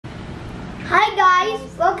Hi guys,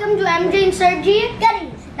 welcome to MJ and Sergi.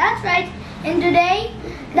 That's right. And today,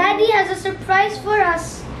 Daddy has a surprise for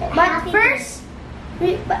us. But first,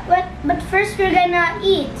 first we're gonna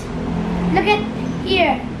eat. Look at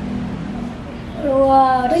here.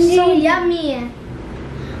 Wow, so yummy.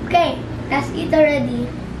 Okay, let's eat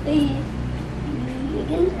already.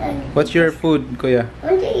 What's your food, Kuya?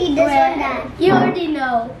 I want to eat this one, Dad. You already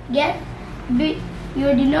know. You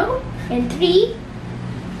already know. In 3.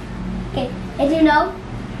 Okay, and you know.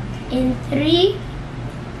 In 3,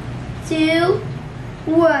 2,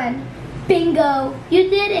 1. Bingo!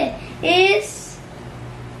 You did it. It's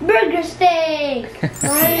burger steak.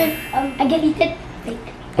 I can eat it.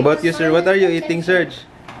 How about you, sir? What are you eating, Serge?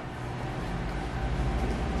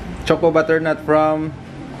 Choco butternut from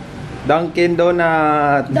Dunkin'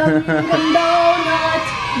 Donut. Dunkin' Donut.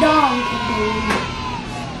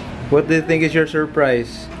 What do you think is your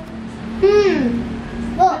surprise?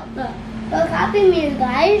 Look, Happy Meal,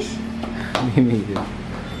 guys.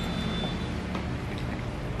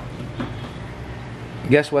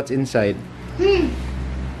 Guess what's inside?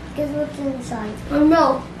 Guess what's inside? I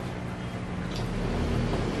know.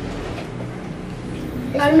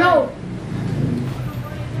 I know.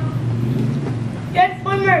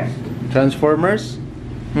 Transformers. Transformers?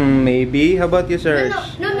 Maybe. How about you, Serge? No.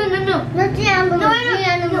 Not the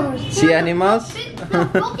animals. Sea animals? No,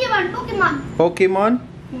 Pokemon. Pokemon?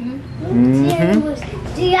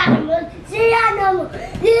 Sea animals.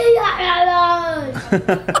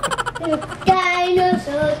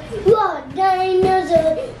 Dinosaurs. What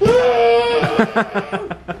dinosaurs?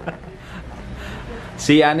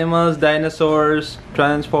 Sea animals, dinosaurs,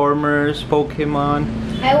 transformers, Pokemon.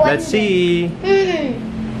 Let's see.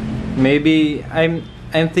 Maybe I'm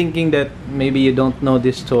thinking that maybe you don't know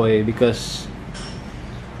this toy because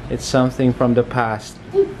it's something from the past.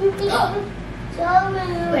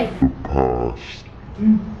 Wait.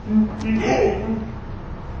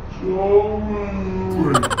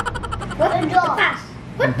 What pass?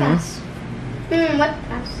 What pass? What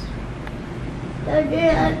pass?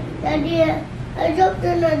 Daddy, I dropped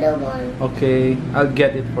another one. Okay, I'll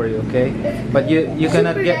get it for you, okay? But you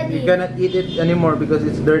cannot eat it anymore because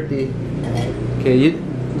it's dirty. Okay, you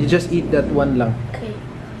just eat that one lang. Okay.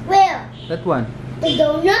 Where? That one. The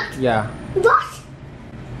donut? Yeah. What?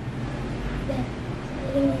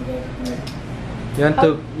 You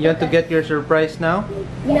want to get your surprise now?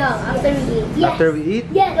 No, after we eat. Yes. After we eat?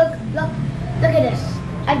 Yeah, look at this.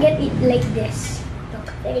 I get it like this. Look.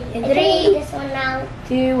 In 3, this one now.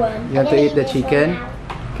 2, 1. You want to eat the chicken?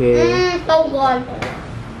 Okay. Hold on.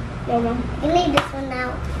 You need this one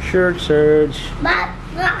now. Sure, Serge. But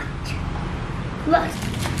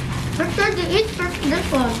first to eat first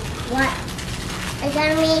this one. What? I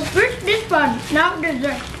gotta make first this one. Now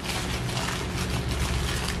dessert.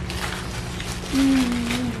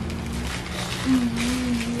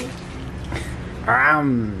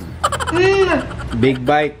 Big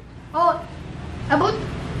bite. Oh, I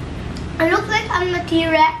look like I'm a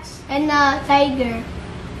T-Rex and a tiger.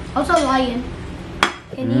 Also a lion.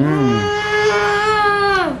 Can you?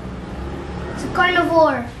 It's a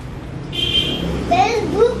carnivore. There's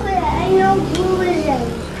blue. I know blue is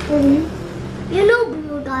You know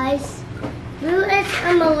blue, guys. Blue is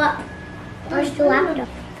laptop.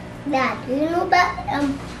 Dad, you know that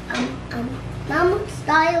Mom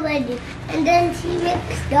died already, and then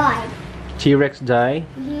T-Rex died. T-Rex die?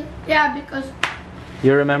 Yeah, because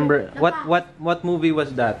you remember what movie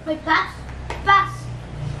was that? wait, pass.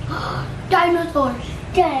 Dinosaurs.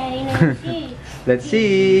 Dinosaurs. Let's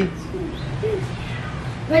see.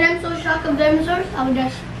 When I'm so shocked of dinosaurs, I'll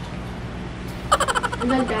just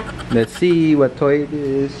like that. Let's see what toy it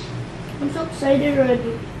is. I'm so excited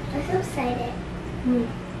already. I'm so excited.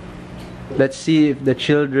 Let's see if the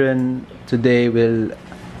children today will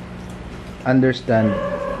understand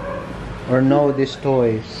or know these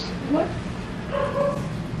toys. What?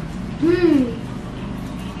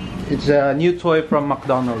 It's a new toy from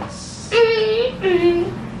McDonald's.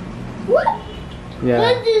 What? Yeah.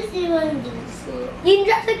 What do you see? In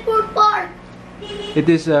Jurassic Park. It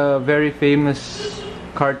is a very famous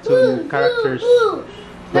cartoon characters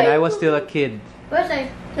when I was still a kid. Where's it?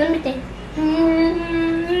 Let me think.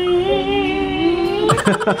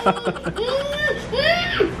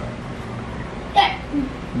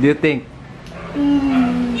 Do you think?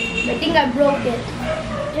 I think I broke it.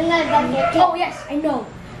 Oh yes, I know.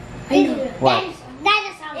 What?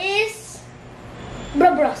 Dinosaur is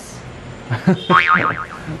Bros.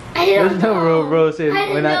 There's no bros in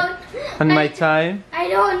on my time. I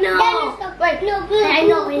don't know. Wait, no, I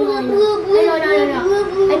know. I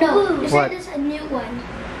know. You What? said there's a new one.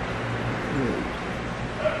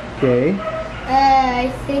 Okay. I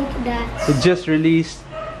think that's... It just released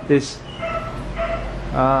this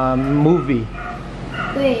movie.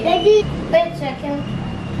 Wait a second.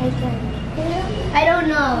 I don't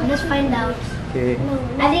know. Let's find out. Okay.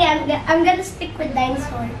 I think I'm gonna stick with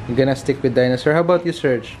dinosaur. You're gonna stick with dinosaur. How about you,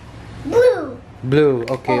 Serge? Blue. Blue.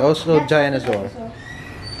 Okay. Oh, Also that's dinosaur.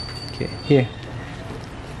 Okay. Here.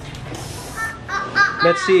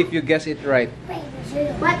 Let's see if you guess it right.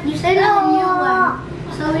 What? You said it's a new one.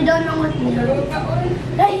 So we don't know what new.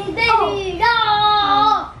 Daddy,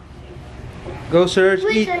 no! Go, Serge.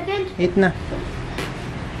 Wait Eat. a second. Eat na.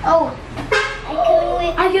 Oh.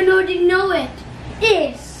 I can already know it.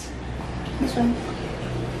 This one.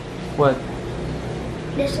 What?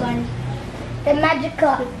 This one. The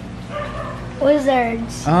magical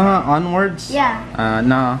wizards. Onwards? Yeah.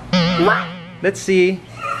 Nah. What? Let's see.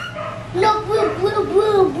 No, blue.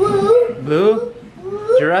 Blue?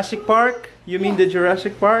 Jurassic Park? You mean the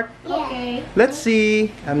Jurassic Park? Okay. Let's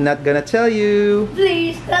see. I'm not gonna tell you.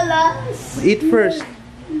 Please tell us. Eat first.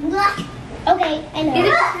 Okay, I know. Is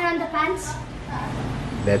it Captain Underpants?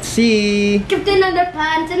 Let's see. Captain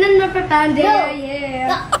Underpants and then Rubber Pants.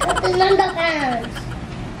 Yeah. Captain Underpants.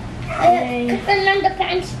 Captain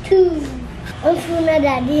Underpants 2. I'm sure,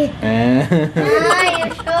 Daddy. Are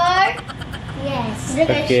you sure? Yes.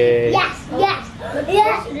 Okay. Yes.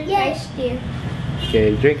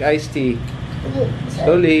 Okay, drink iced tea.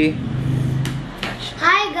 Slowly.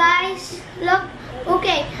 Hi guys. Look.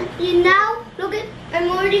 Okay. You now look at. I'm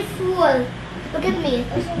already full. Look at me.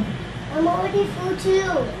 I'm already full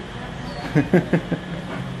too.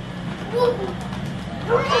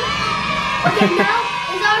 Okay, now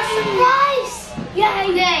is our surprise.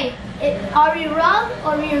 Yay! Are we wrong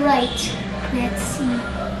or we right? Let's see.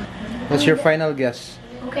 What's your final guess?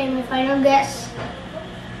 Okay, my final guess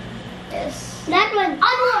is that one.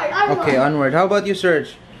 Onward. Okay, onward. How about you,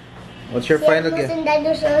 Serge? What's your final guess? And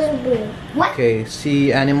dinosaurs blue. What? Okay,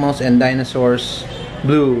 sea animals and dinosaurs.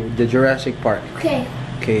 Blue, the Jurassic Park. Okay.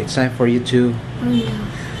 Okay, it's time for you to.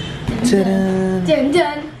 Ta-da!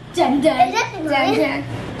 Dun.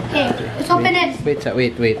 Okay, let's open it.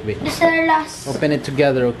 Wait. This is our last. Open it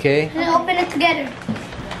together, okay? Let's open it together.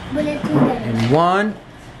 Open it together. And 1.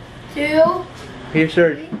 2. Here,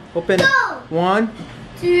 Serge. Open it. Go! 1.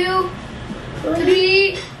 2,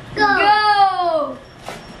 3, go!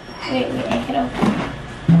 Wait, I can open it.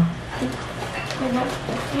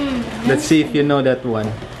 Let's see if you know that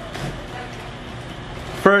one.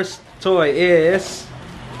 First toy is.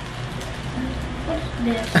 What's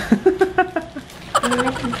this? I don't know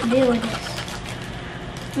what to do with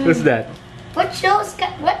this. What's that? What shows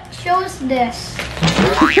this?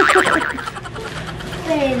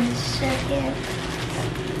 Wait a second.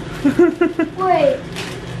 Wait.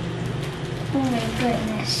 Oh my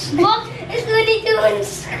goodness. Look, it's Looney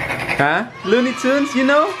Tunes. Huh? Looney Tunes, you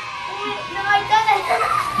know? Wait, no, I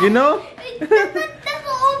thought You know? that's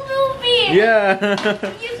the old movie. Yeah.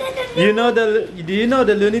 You said the Do you know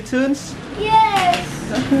the Looney Tunes? Yes.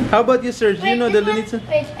 How about you, Serge? Do you know the Looney Tunes?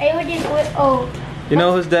 Wait, I already know it. Oh. You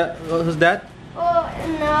know who's that? Who's that? Oh,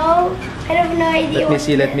 no. I have no idea.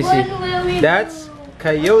 Let me see. What will we That's do?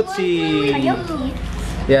 Coyote. Coyote.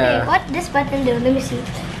 Yeah. Okay, what this button do? Let me see.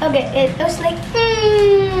 Okay, it was like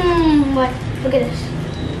what? Look at this.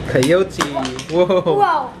 Coyote. Whoa.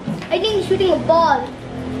 Wow! I think he's shooting a ball.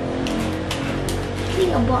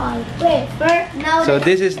 Shooting a ball. Wait, now. So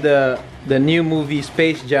this is the new movie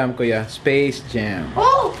Space Jam, Kuya. Space Jam.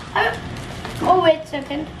 Oh! Oh wait a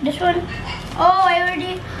second. This one. Oh,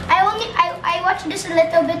 I watched this a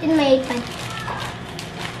little bit in my iPad.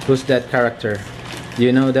 Who's that character? Do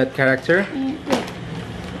you know that character? Wait.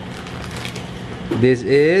 This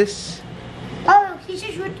is Oh, he's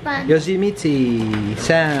a shoot man. Yosemite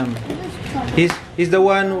Sam. He's the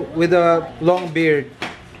one with the long beard.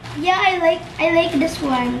 Yeah, I like this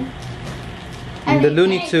one. And the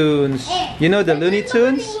Looney Tunes. You know the Looney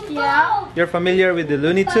Tunes? Yeah. You're familiar with the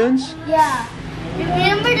Looney Tunes? Yeah. You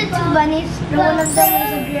remember the two bunnies? The one of them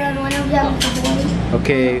was a girl and one of them was a boy.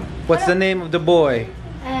 Okay. What's the name of the boy?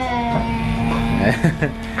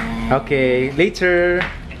 Okay, later.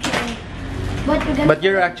 But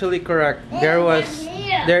you're actually correct. There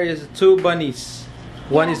is 2 bunnies.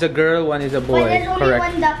 One is a girl, one is a boy. But there's only Correct.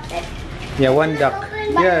 one duck. Yeah, one duck.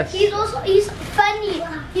 But Yes. he's funny.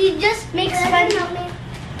 He just makes fun.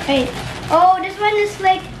 Wait. Oh, this one is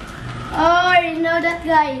like. Oh, I know that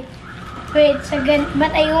guy. Wait, second.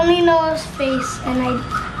 But I only know his face, and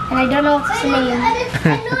I don't know what's his name.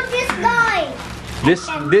 I know this guy.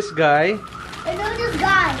 This guy. I know this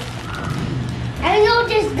guy. I know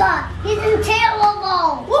this guy. He's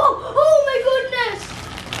terrible. Whoa! Oh my goodness!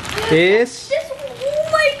 Is Oh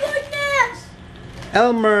my goodness!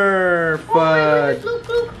 Elmer Oh my Fudd. goodness,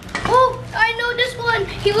 look. Oh, I know this one.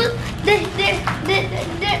 He was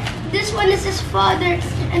this one is his father,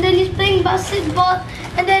 and then he's playing basketball,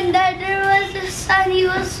 and then there was the son. He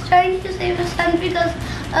was trying to save his son because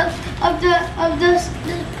of the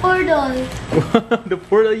portal. The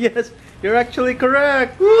portal, yes. You're actually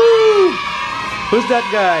correct. Woo! Who's that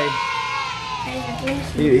guy?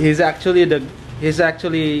 He's actually the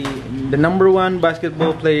 #1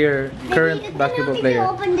 basketball player, current basketball player.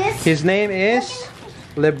 His name is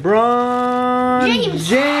LeBron James.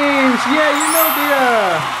 James. Yeah, you know Kuya.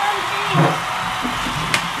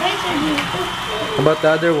 How about the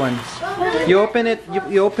other ones? You open it.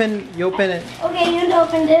 You open it. Okay, you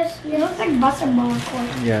open this. It looks like basketball court.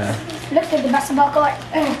 Yeah. Looks like the basketball court.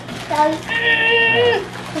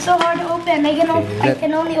 It's so hard to open. I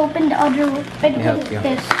can only open the other one. Wait, help you.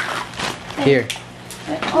 this. Here.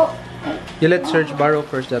 Oh. You let Serge borrow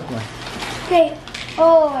first that one. Okay.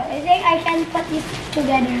 Oh, I think I can put these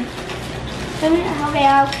together. Okay,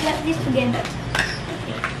 I'll put these together.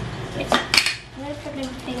 Okay. Wait. Let's put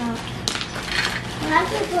everything out. I have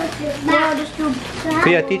to put this back. No, this tube.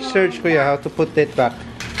 Kuya, teach Serge Kuya how to put it back.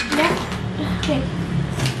 Okay.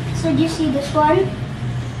 So do you see this one?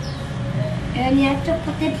 And you have to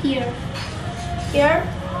put it here. Here.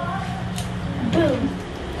 Boom.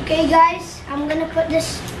 Okay, guys. I'm gonna put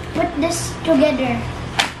this together.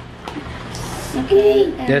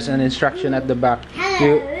 Okay. There's an instruction at the back.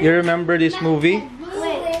 You remember this movie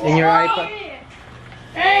in your iPad?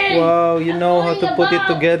 Wow, you know how to put it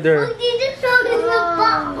together. He's holding the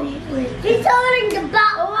ball. He's holding the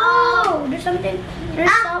ball. Oh, there's something.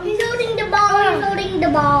 He's holding the ball. He's holding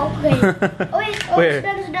the ball. Okay. Oh wait. Oh, Where?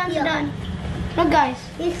 it's done. Look, guys.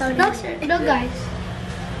 Look, guys.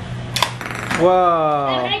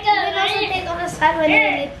 Wow. You can also take off the side when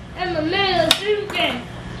you I'm a man of drinking.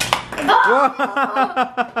 Wow.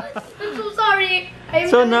 I'm so sorry.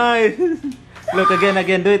 So nice. Look again.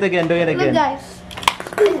 Do it again. Look, guys.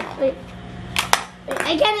 Wait.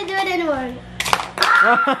 I can't do it anymore.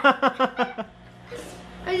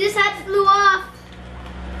 I just had flew off.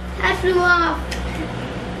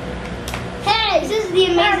 Hey, this is the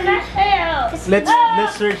amazing. Let's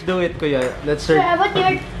Serge do it, Kuya. Let's Serge. How about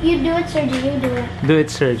you do it, Sergi? You do it. Do it,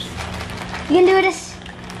 Serge. You can do this.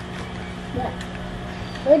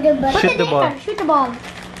 Shoot the ball. Shoot the ball.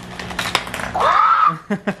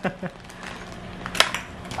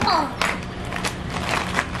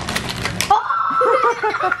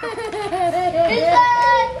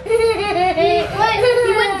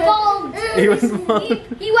 He went bald. He went bald.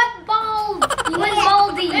 He went bald. He went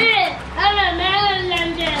baldy. I'm a man of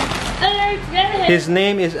His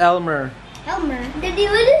name is Elmer. Elmer. What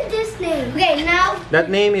is this name? Okay, now. That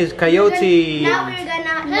name is Coyote. Now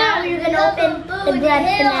we're gonna open the grand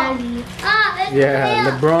finale. Yeah,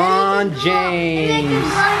 LeBron James.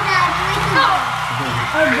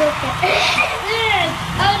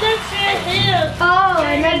 Oh,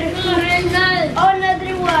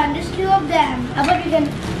 another one. There's two of them. How about we can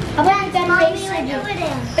race, Sergi?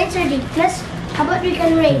 Wait, Sergi. How about we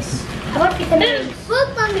can race? Look,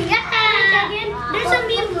 mommy.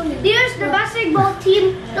 There's the basketball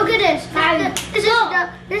team. Look at this.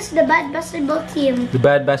 This is the bad basketball team. The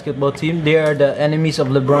bad basketball team. They are the enemies of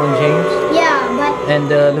LeBron James. Yeah, but And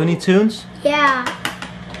the Looney Tunes. yeah.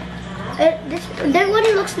 That one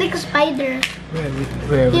looks like a spider. Where?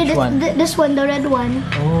 Which Here, one? This one, the red one.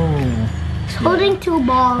 Oh. It's holding two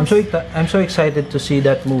balls. I'm so excited to see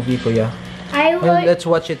that movie, Kuya. I Well, would. let's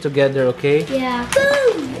watch it together, okay? Yeah.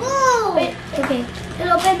 Boom! Oh! Wait, okay.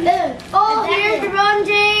 Open the. Oh, here's LeBron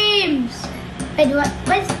James. Wait, what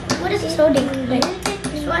is he holding? Wait,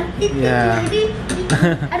 this one? Yeah.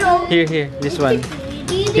 I don't. Here, this one.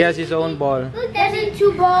 He has his own ball. Look, there's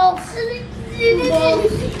two balls. Two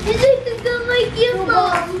balls. Two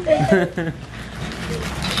balls.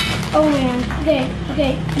 Oh man. Okay.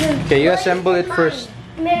 Okay, you assemble it first.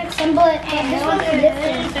 I'm gonna assemble it. This one's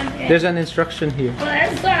different. There's an instruction here.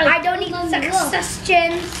 I don't need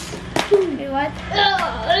suggestions. Wait, what?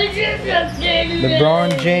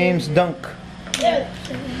 LeBron James dunk.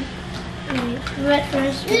 What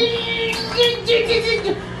first?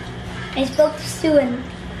 I spoke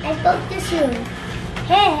too soon.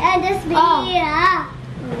 Hey, and this be here.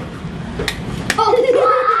 Oh.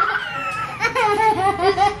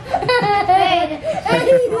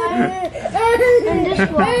 And this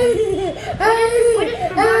one. What does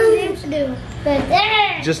LeBron James do?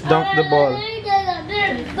 Just dunk the ball.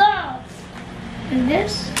 And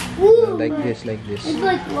this? Like this. It's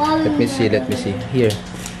like Let me see. Here.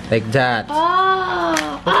 Like that. Oh.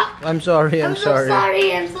 I'm sorry. I'm so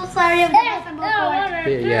sorry. I'm so sorry.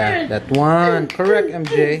 Yeah, that one. Correct,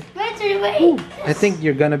 MJ. Wait. I think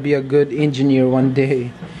you're gonna be a good engineer one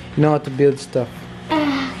day. You know how to build stuff.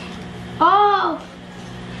 Oh.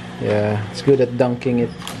 Yeah, it's good at dunking it.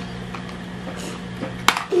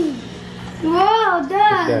 Wow, Like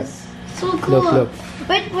that. that's so cool. Look.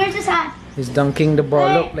 Wait, where's his hat? He's dunking the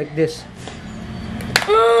ball. Look, like this.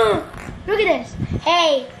 Look at this.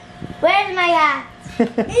 Hey, where's my hat? Yeah,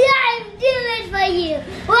 I'm doing it for you.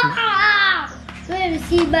 Wow. Let me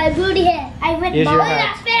see my booty hair. I went Here's bald. your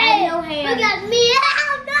hat. I have no hair. Look at me.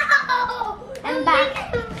 Oh, no. I'm back.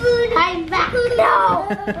 I'm back. No.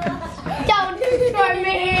 Don't destroy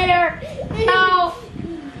my hair. No.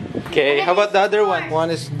 Okay, how about the other one? One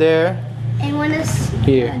is there. And one is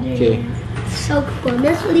Here. Okay. so cool.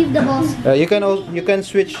 Let's leave the balls. You can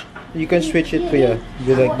switch. You can switch it to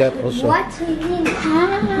do like that also. What?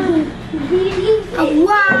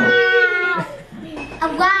 Wow!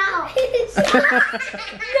 Wow!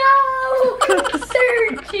 No!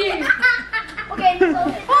 Searching! Okay, so,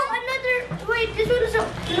 another. Wait, this one is a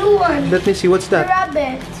blue one. Let me see. What's The that?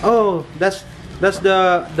 rabbit. Oh, that's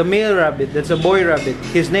the male rabbit. That's a boy rabbit.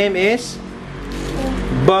 His name is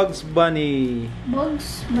Bugs Bunny.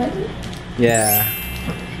 Bugs Bunny? Yeah.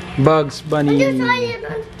 Bugs Bunny.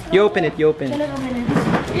 You open it. You open it. Look,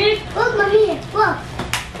 mommy. Look.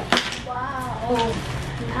 Wow.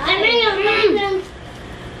 I'm bringing a random.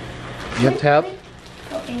 You have to help.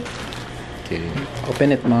 Okay. Okay.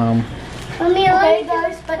 Open it, mom. Mommy, okay,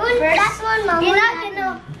 guys, but first, that one, Mom. You're not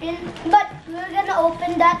gonna, but we're gonna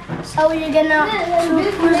open that. So you're gonna,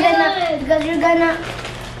 because you're gonna,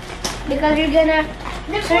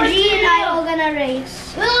 Sergi and I are gonna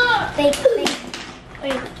race. Take.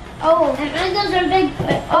 Wait. Oh. And those are big.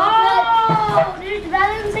 Oh, there's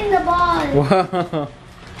balancing the ball. Wow.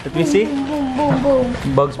 Let me see. Boom, boom, boom, boom.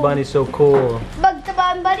 Bugs Bunny is so cool. Bug the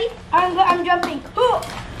bomb, buddy. I'm jumping.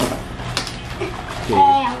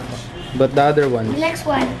 Okay. But the other one. The next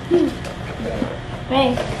one. Wait.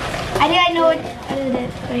 I think I know what I did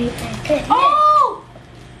it. Wait. Oh!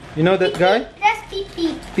 You know that guy? That's Beep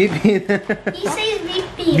Beep. Beep beep. He says Beep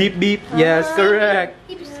Beep. Beep beep. Yes, correct.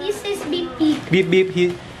 He says Beep Beep. Beep beep.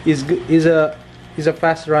 He is a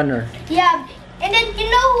fast runner. Yeah. And then you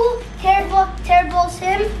know who terribles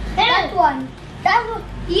him? That one.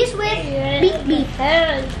 He's with Beep Beep.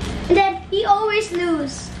 And then he always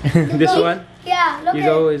lose. This one? Yeah, look He's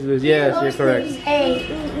at always lose. Yes, you're always correct. lose. Hey,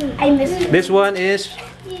 I miss him. This one is,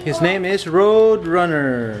 his name is Road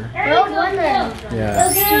Runner. Road Runner.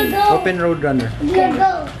 Yeah. Open Road Runner. Okay,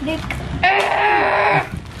 go.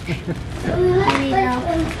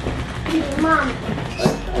 Mom.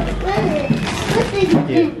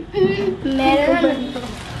 Here.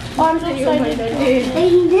 Oh, I'm so excited.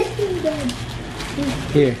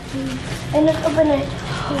 Here. And let's open it.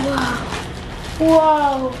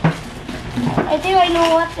 Wow. I think I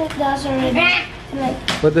know what it does already. Like,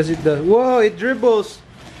 What does it do? Whoa, it dribbles.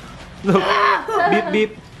 Look. Beep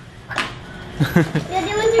beep.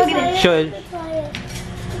 Show it.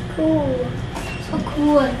 cool. So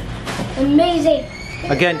cool. Amazing.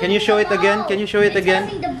 Again, can you show it again? Can you show it again?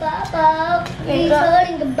 He's holding the bubble. He's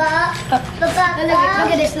holding the bubble. Look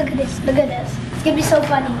at this. Look at this. Look at this. It's gonna be so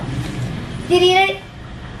funny. Did you eat it?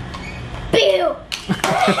 Pew!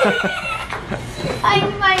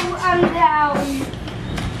 I'm down.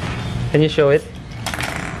 Can you show it?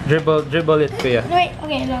 Dribble it, Kuya. Wait,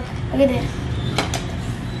 okay, look at this.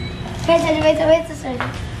 Wait a second.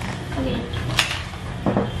 Okay.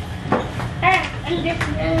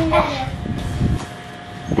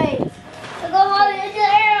 Hey, so go hold it into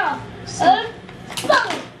the arrow. Boom!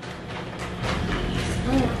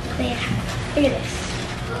 There. Look at this.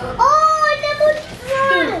 Oh, that was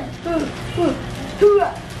fun!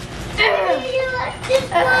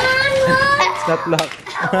 It's not locked.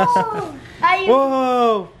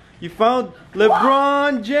 Whoa! You found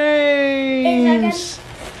LeBron James!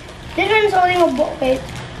 This one's holding a ball. Wait.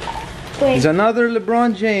 It's another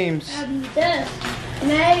LeBron James. This. Oh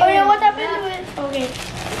yeah, what happened to it? Okay.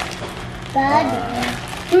 Bad.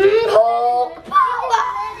 Oh,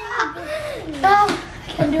 I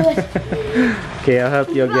can do it. Okay, I'll help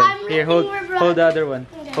you again. Here, hold the other one.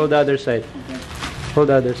 Hold the other side. Hold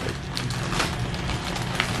the other side.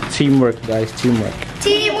 Teamwork, guys. Teamwork.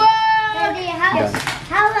 Teamwork!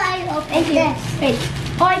 How do I open this? Wait.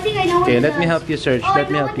 Oh, I think I know what Okay, it let does. me help you search. Oh, Let I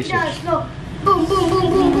me know help what you it search. does. Look. Boom, boom, boom,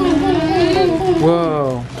 boom, boom, boom, boom, boom, boom.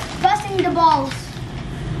 Whoa! Busting the balls.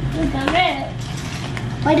 Look at it.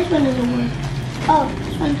 Why this one doesn't work? Oh,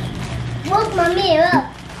 this one. Look, mommy, look.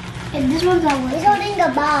 And this one's not working. It's holding the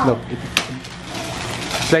ball. Look.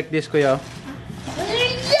 It's like this, Kuya.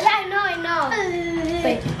 Yeah,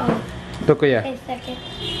 Wait. Oh. Look, kuya. Wait a second.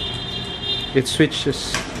 It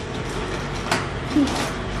switches.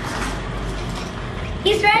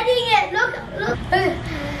 He's writing it. Look.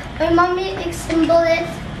 My mommy symbol it.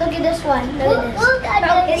 Look at this one. Look at this. Look at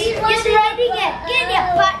He's writing it. Giddy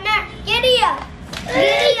up, partner. Giddy up.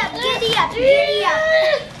 Giddy up. Giddy up. Giddy up.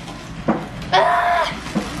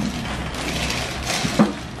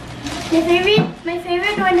 My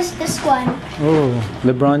favorite one is this one. Oh,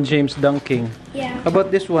 LeBron James dunking. Yeah. How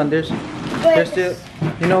about this one? There's still,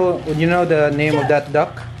 you know the name of that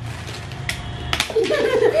duck?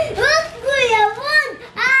 Look, Kuya, one.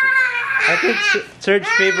 I think Serge's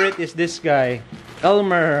favorite is this guy,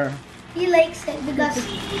 Elmer. He likes it because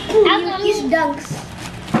he's dunks.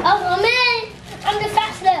 Oh, man. I'm the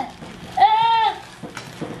fastest.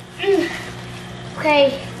 Okay.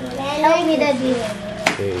 Help me, Daddy.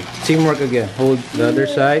 Okay, teamwork again. Hold the other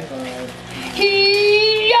side.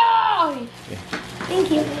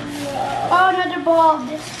 Thank you. Oh, another ball.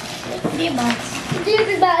 This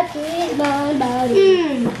balls.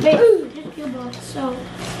 Wait, just few balls. So,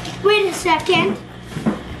 wait a second.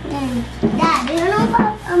 Dad, do you know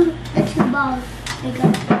about the 2 balls?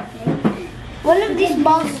 One of these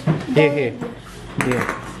balls. Here.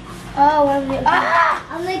 Oh, one of the. Ah!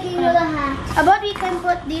 I'm making you a hat. How about we can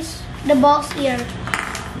put the balls here?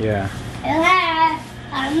 Yeah.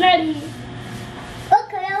 I'm ready. Look,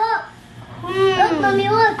 Kuya, look. Look, Mommy,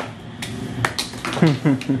 look.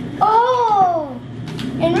 Oh!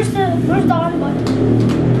 And where's the on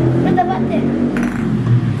button? Where's the button?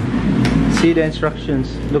 See the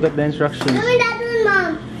instructions. Look at the instructions. Look at that one,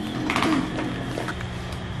 Mom.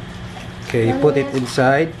 Okay, you put it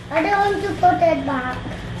inside. I don't want to put it back.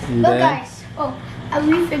 And Look, then, guys. Oh,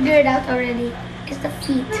 we figured it out already. It's the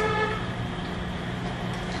feet.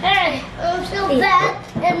 Hey, I'm so bad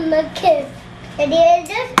in the kiss. What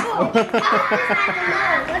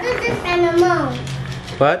is this animal?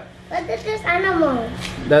 what? What is this animal?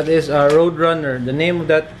 That is a Roadrunner. The name of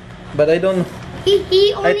that, but I don't.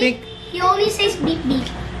 He only think- he only says beep beep.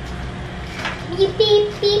 Beep, beep,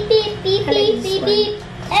 beep, beep, beep, I like beep, this beep, one. beep.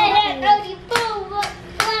 Hey, Brody, boom,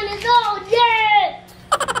 one is all dead.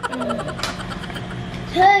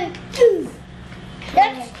 Hey,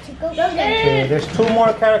 that's Okay, there's 2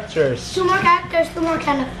 more characters. 2 more characters, 2 more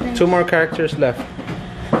kind of things. 2 more characters left.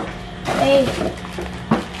 Hey.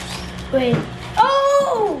 Wait.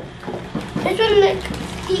 Oh! This one, like,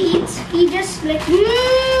 he eats. He just, like,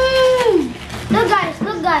 Look, guys.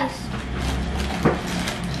 Look, guys.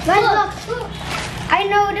 Guys, look. I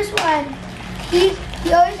know this one. He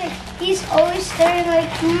always, like, he's always staring,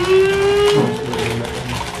 like,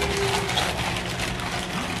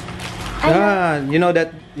 You know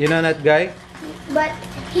that guy? But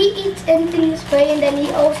he eats anything this way, and then he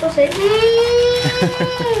also says,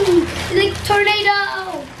 like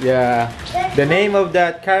tornado. Yeah. The name of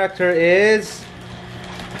that character is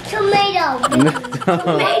tomato.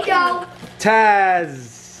 Tomato. Taz.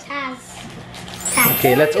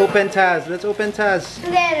 Okay, let's open Taz. Let's open Taz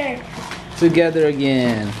Together.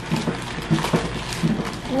 again.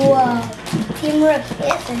 Whoa. Teamwork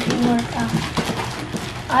is a teamwork.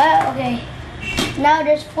 Okay. Now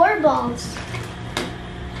there's 4 balls.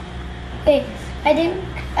 Okay. I need.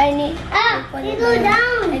 You go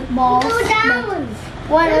down. Like balls. You go down.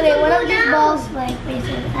 One of these down. balls, like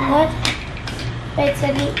basically. What? Wait, so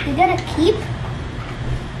you gotta keep.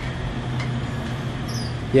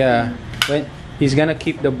 Yeah. When he's gonna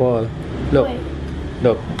keep the ball. Look. Wait.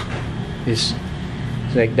 Look. It's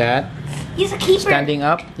like that. He's a keeper. Standing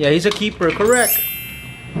up. Yeah, he's a keeper. Correct.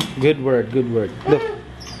 Good word. Look.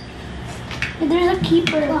 There's a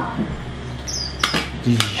keeper. No,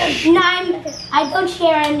 I don't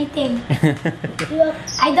share anything.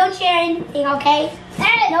 I don't share anything, okay?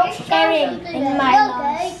 No sharing in my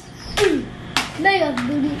house.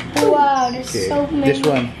 Wow, there's Okay, so many. this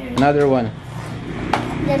one. Another one.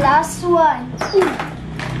 The last one.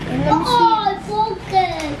 And let me see. Oh,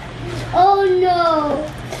 focus. Oh no.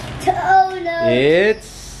 Oh no.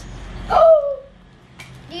 It's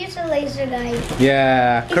Use a laser, guys.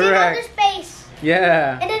 yeah, He shows correct. his face.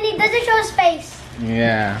 Yeah. And then he doesn't show his face.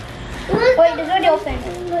 Yeah. Wait, there's already open.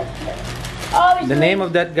 Oh, The name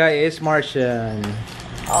of that guy is Martian.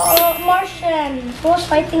 Oh, Martian. Who's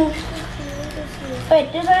fighting?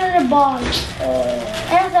 Wait, there's another ball.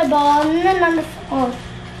 Another ball. And then another. Oh.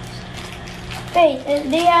 Wait,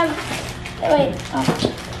 they have. Wait. Oh.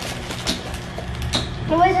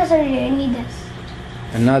 Where's this over here? I need this.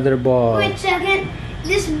 Another ball. Wait a second.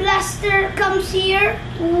 This blaster comes here.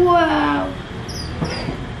 Wow.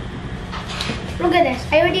 Look at this.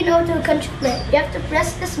 I already know how to control it. You have to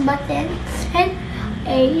press this button and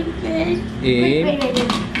Aim. Aim. Wait.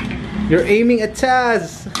 You're aiming at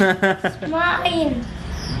Taz. Mine.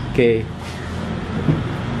 Okay.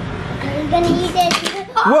 I'm gonna eat it.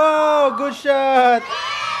 Whoa! Good shot.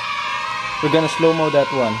 We're gonna slow-mo that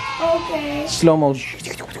one. Okay. Slow-mo.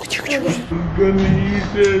 Gonna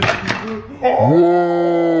eat it.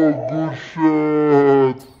 Whoa, good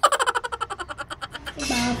shot.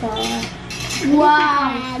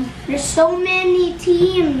 Wow. There's so many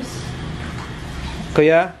teams.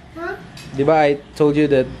 Kuya, Huh? diba I told you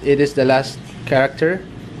that it is the last character?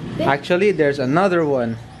 Actually, there's another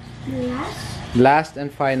one. Last? Last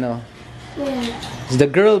and final. Yeah. It's the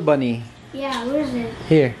girl bunny. Yeah, where is it?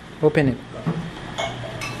 Here, open it.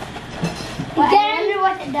 Well, I wonder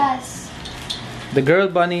what it does. The girl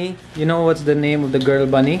bunny. You know what's the name of the girl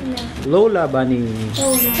bunny? No. Lola bunny.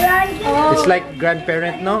 Oh, no. It's like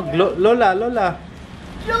grandparent, no? Lola. Lola,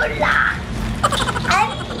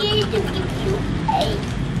 I'm here to give you a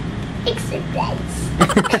exercise.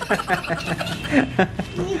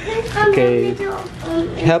 You can come Okay. in the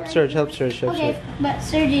Help search. Okay, but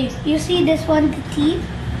Sergi, you see this one, the teeth?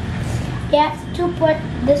 You have to put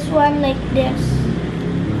this one like this.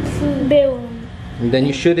 Boom. And then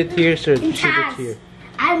you shoot it here, sir. You shoot it Taz. here.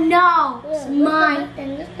 I know. It's mine.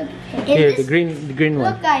 Here, Is the this- green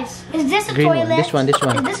one. Look, guys. Is this a Green one. toilet? This one. Is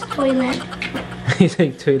this a toilet? He's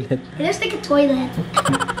saying toilet. It looks like a toilet.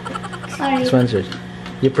 Sorry. This one, sir.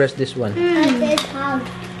 You press this one. Oh,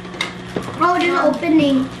 there's an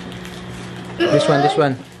opening. This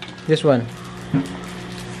one.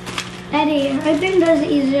 Eddie, I think there's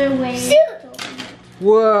an easier way. Shoot! I think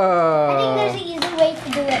Whoa! there's an easier way to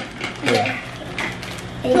do it.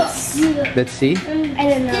 It's, Let's see. I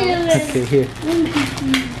don't know. Okay, here.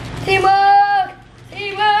 Teamwork!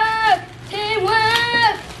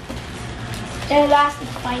 The last and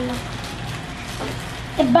final.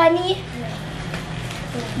 The bunny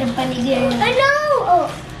did. I know!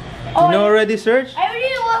 Oh, You know already, Serge? I already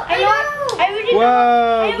know. I already know.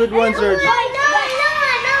 Wow, good one, Serge. I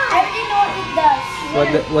already know what it does.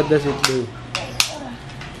 What does it do?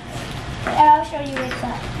 I'll show you what's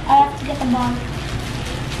up. I have to get the ball.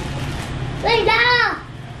 Lay down!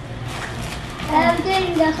 I'm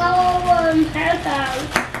getting the whole one.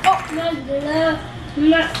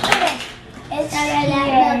 Okay. It's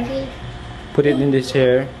here. Put it in this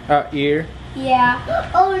hair. Ear. Yeah.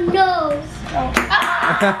 Oh no!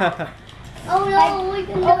 I Oh no! We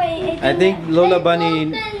can Okay. think Lola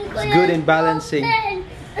Bunny is good in balancing. My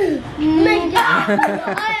God.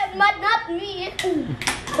 Not me.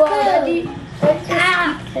 Look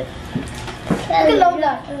at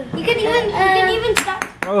Lola. You can even stop.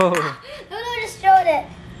 Oh, Lola just showed it.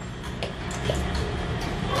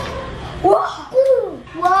 Whoa!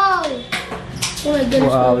 Wow! Oh my goodness.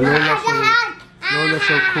 wow, Lola's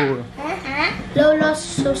so cool. Lola's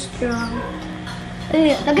so strong.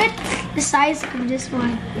 Look at the size of this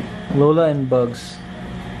one. Lola and Bugs.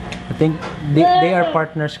 I think they are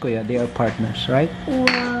partners, Kuya. They are partners, right?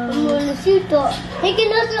 Wow. Amulecito. He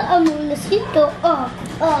can also amulecito.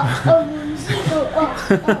 Amulecito.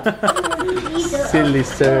 Silly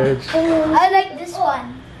Serge. I like this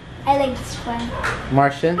one. I like this one.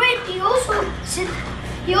 Martian? Wait, you also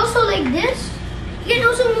like this? You can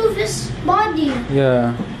also move his body.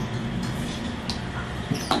 Yeah.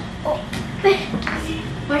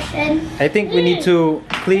 Martian. I think we need to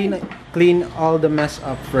clean all the mess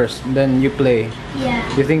up first, then you play. Yeah.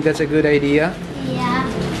 You think that's a good idea? Yeah.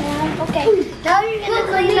 Okay. Now you're gonna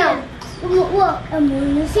clean up. Look,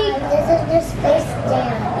 amulecito. This is the space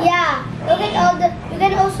there. Yeah. Look at all the. You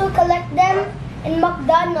can also collect them in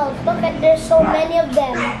McDonald's. Look at there's so many of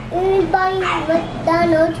them. When you buy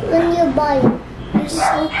McDonald's, when you buy it. There's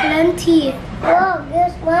so plenty. Oh,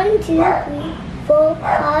 there's 1, 2, 3, 4,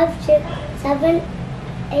 5, 6, 7,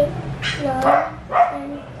 8, 9,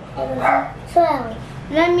 10, 11, 12.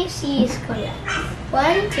 Let me see his color.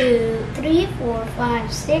 1, 2, 3, 4,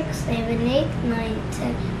 5, 6, 7, 8, 9,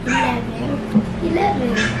 10, 11.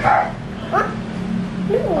 11. Huh?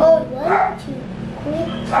 No. Oh. 1, 2,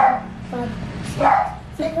 3, 4, 5, 6,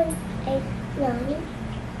 7, 8, 9,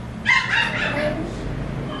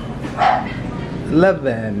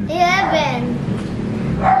 11. 11.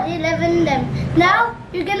 11 them. Now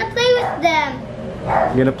you're gonna play with them.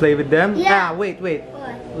 You gonna play with them? Yeah. Wait. What?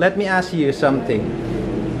 Let me ask you something.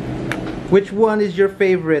 Which one is your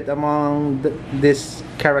favorite among these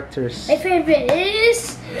characters? My favorite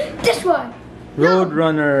is this one.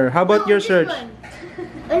 Roadrunner. How about your This search? one.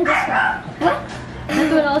 And this one. What?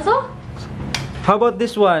 This one also? How about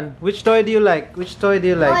this one? Which toy do you like? Oh,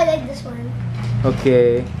 I like this one.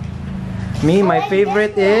 Okay. Me, my I like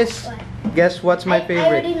favorite this is one. Guess what's my I favorite?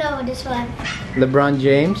 already know this one. LeBron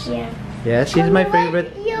James. Yeah. Yes, he's my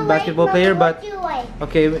favorite basketball player. But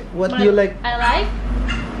okay, what do you like? I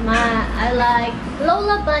like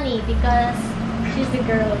Lola Bunny because she's the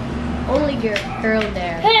only girl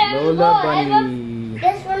there. Lola Bunny.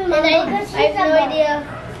 This one, Mom, because I have no idea.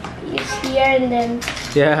 It's here and then.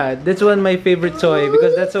 Yeah, this one my favorite toy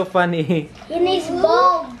because that's so funny. He needs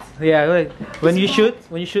balls. Yeah, like when you shoot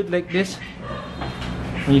like this.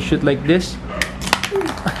 When you shoot like this.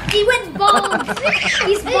 He went bald.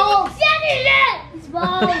 He's bald. He's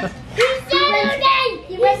bald. He's Saturday.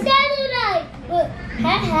 He went Saturday.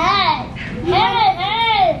 Hey.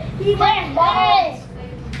 He went bald.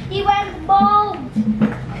 He went bald.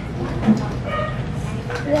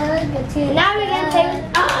 Now we're gonna play with.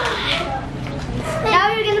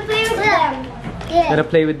 Now we're gonna play with them. Yeah. Gonna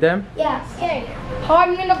play with them? Yeah. Okay.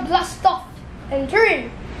 I'm gonna blast off. In 3,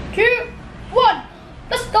 2, 1.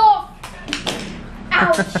 Blast off.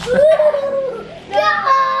 Ouch!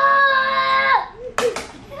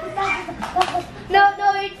 No,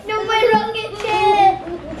 it's no my rocket ship.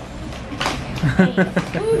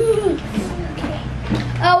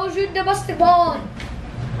 I will shoot the basketball.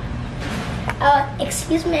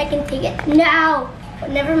 Excuse me, I can take it now. But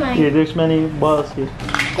never mind. Here, there's many balls here.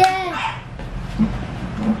 Yeah.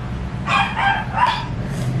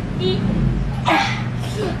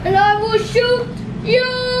 And I will shoot you.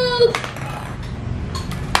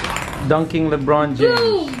 Dunking LeBron James.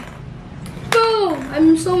 Boom! Boom!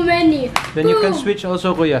 I'm so many. Then you can Boom. switch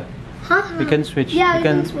also, Kuya. Huh? You can switch. Yeah, you we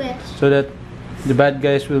can switch. So that the bad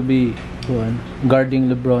guys will be guarding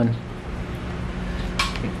LeBron.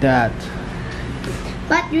 Like that.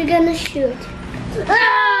 But we're gonna shoot.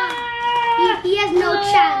 He has no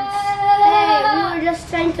chance. Hey, we were just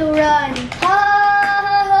trying to run.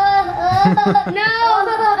 No!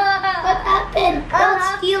 What happened? Don't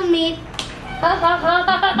steal me. No,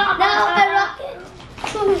 the rocket.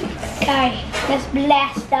 Okay, let's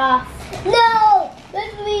blast off. No!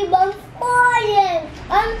 Let's leave. I'm flying.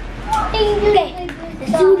 Okay,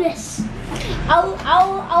 let's do this.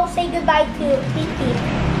 I'll say goodbye to Titi.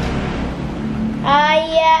 I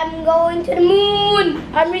am going to the moon.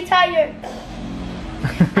 I'm retired.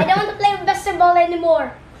 I don't want to play with basketball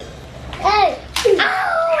anymore. Hey!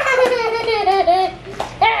 Ow!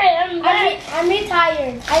 Hey, I'm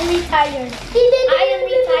retired. I'm retired. I am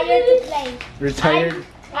retired to play. Retired?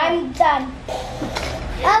 I'm done.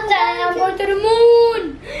 I'm done. I'm going to the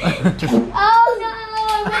moon. Oh no!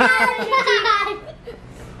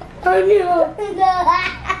 Oh no!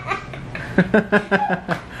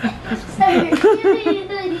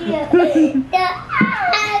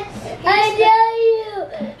 I tell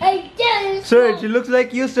you. Serge, it looks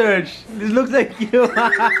like you, Serge. This looks like you.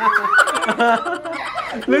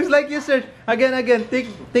 Looks like you, Serge. Again.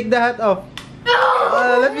 Take the hat off.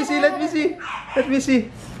 Let me see. It looks like you, Serge. Let me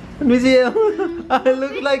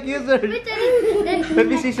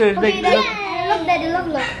see, Serge. Okay, Look. look, Daddy, look.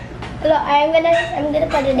 Look, I'm gonna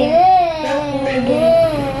put it in.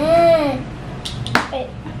 Wait. Okay.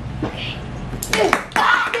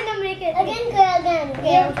 I'm gonna make it. Again.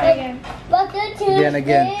 Okay, I'll try again.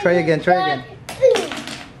 Again. Try again. I'll try again.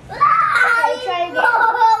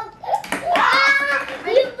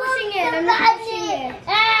 I'm not pushing it.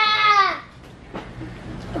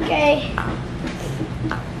 Okay.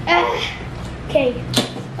 Okay.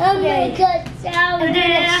 Oh my God,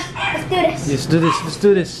 let's do this. Let's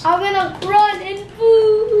do this. I'm gonna run and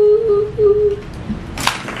food.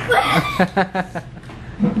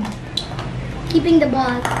 Keeping the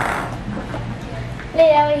ball.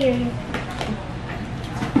 Wait, over here.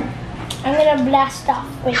 I'm gonna blast off.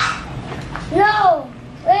 Wait. No!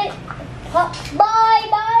 Wait. Bye.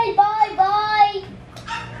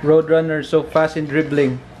 Roadrunner so fast in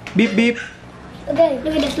dribbling. Beep beep. Okay,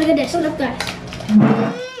 look at this. Look guys.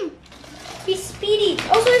 He's speedy.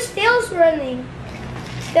 Also his tail's running.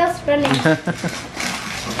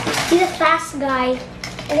 He's a fast guy.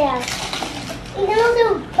 Yeah. He's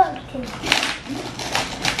also bumping.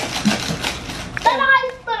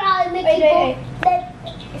 But I make people that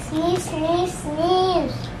sneeze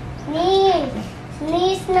now.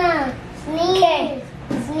 Sneeze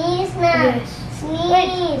now.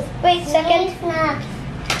 Sneeze. Wait, second.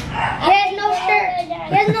 He has no shirt. He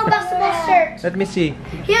has no basketball shirt. Let me see.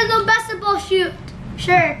 He has no basketball shirt.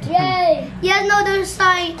 Yay. He has no other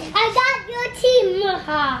side. I got your team.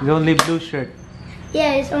 It's only blue shirt.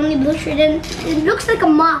 Yeah, it's only blue shirt and it looks like a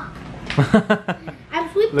mop. I'm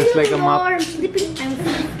sweeping Looks like the a floor. mop. I'm sweeping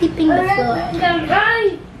the floor.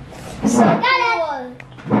 So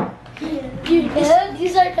cool. Dude,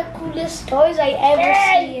 these are the coolest toys I ever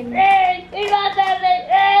seen.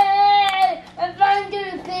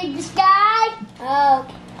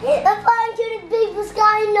 I'm flying to the big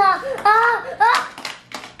sky now.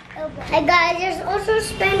 Hey guys, there's also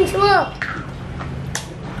spins. Look.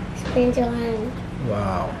 Spins around.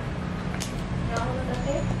 Wow.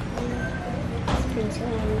 Spins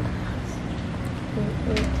around.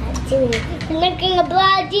 Making a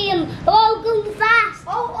blood team. Oh, going fast.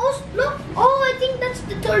 Oh, look. Oh, I think that's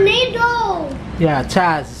the tornado. Yeah,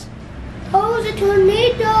 Chaz. Oh, it's a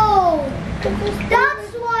tornado.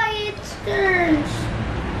 That's why it turns.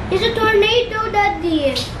 It's a tornado,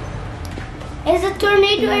 Daddy. It's a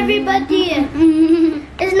tornado, everybody.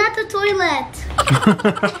 It's not a toilet.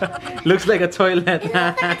 Looks like a toilet. It's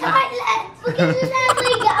not a toilet. Because it's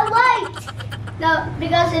actually got white. No,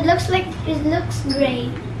 because it looks gray.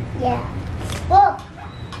 Yeah. Look.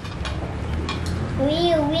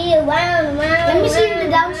 Wow. Let me see the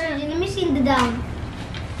down, Sergi. Let me see the down.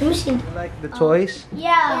 Let me see. You like the toys?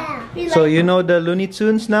 Yeah. We So like- you know the Looney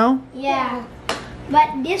Tunes now? Yeah.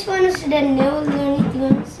 But this one is the new Looney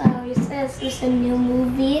Tunes, so it says it's a new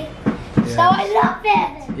movie. So I love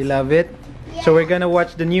it. You love it? So we're gonna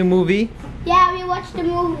watch the new movie? Yeah, we watched the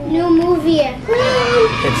new movie.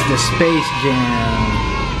 It's the Space Jam.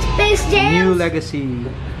 Space Jam. New Legacy.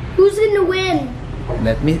 Who's gonna win?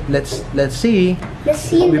 Let's see. Let's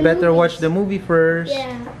see. We the better movies. watch the movie first.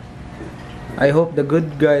 Yeah. I hope the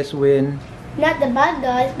good guys win. Not the bad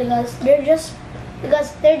guys because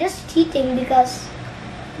they're just cheating because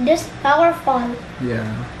this powerful. Yeah.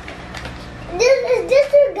 Is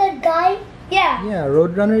this a good guy? Yeah. Yeah,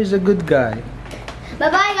 Roadrunner is a good guy. Bye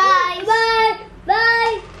bye guys.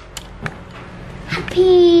 Bye.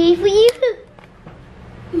 Happy for you.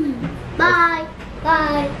 Bye.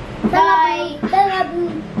 Bye. Bye.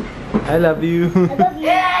 I love you.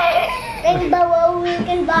 And we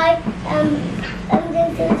can buy and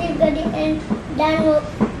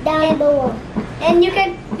down below. And you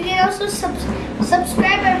can also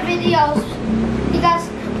subscribe our videos because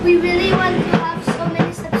we really want to have so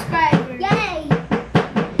many subscribers. Yay!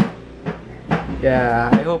 Yeah,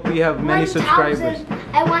 I hope we have many 1,000. subscribers.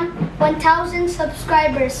 I want 1,000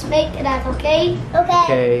 subscribers. Make that, okay? Okay.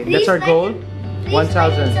 Okay, Please that's our like goal. and- please like and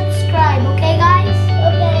 1,000. subscribe, okay guys?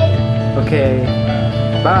 Okay. Okay.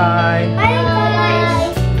 Bye. Bye guys.